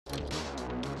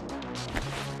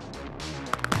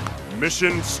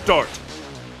Mission start.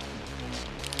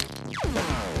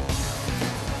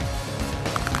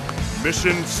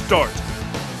 Mission start.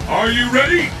 Are you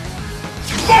ready?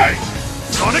 Fight!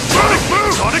 Sonic Boom!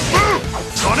 Sonic Boom!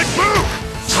 Sonic Boom!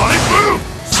 Sonic Boom!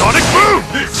 Sonic Boom!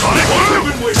 Sonic Boom!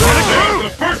 Sonic Boom! The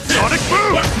first hit. Sonic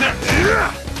Boom! What's next? Yeah!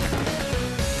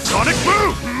 Sonic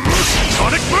Boom!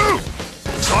 Sonic Boom!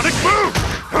 Sonic Boom!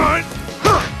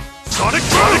 Sonic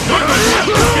Boom!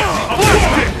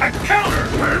 A counter!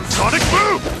 Sonic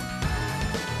Boom!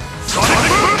 Sonic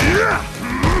Boom!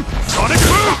 Sonic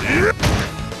Boom!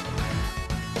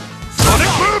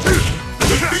 Sonic Boom!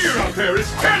 The fear out there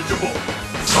is tangible!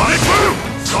 Sonic Boom!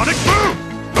 Sonic Boom!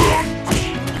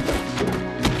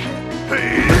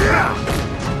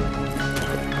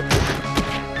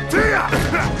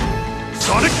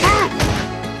 Sonic Boom!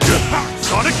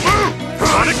 Sonic Boom!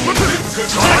 Sonic Boom!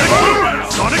 Sonic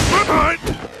Boom! Sonic Boom!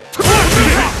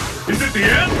 Is it the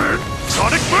end?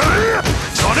 Sonic Boom!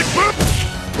 Sonic Boom!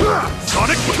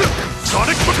 Sonic Boom!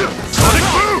 Sonic Boom! Sonic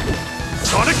Boom!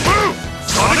 Sonic Boom!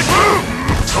 Sonic Boom!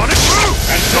 Sonic Boom!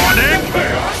 And Sonic!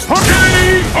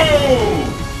 KO!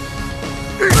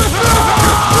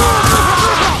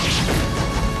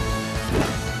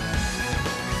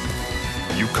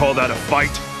 You call that a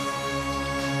fight?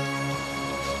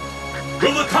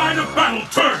 Will the tide of battle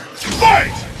turn?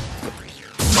 Fight!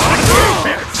 Sonic Boom!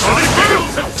 Sonic Boom!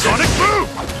 Sonic Boom!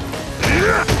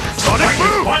 Sonic Fight has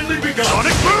Boom! finally begun!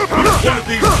 Sonic Boom! One of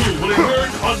these two will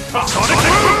emerge on top! Sonic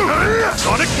Boom!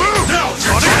 Sonic Boom! Now,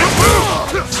 Sonic Boom!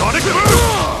 Sonic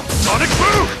Boom! Sonic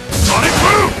Boom! Sonic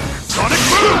Boom! Sonic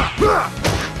Boom!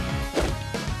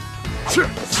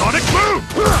 Sonic Boom!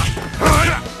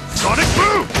 Sonic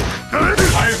Boom!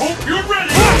 I hope you're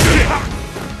ready!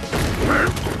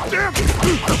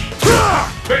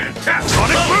 Fantastic!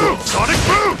 Sonic Boom! Sonic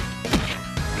Boom!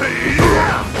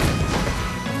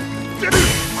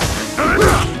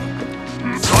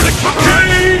 Sonic Boom!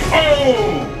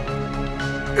 KO!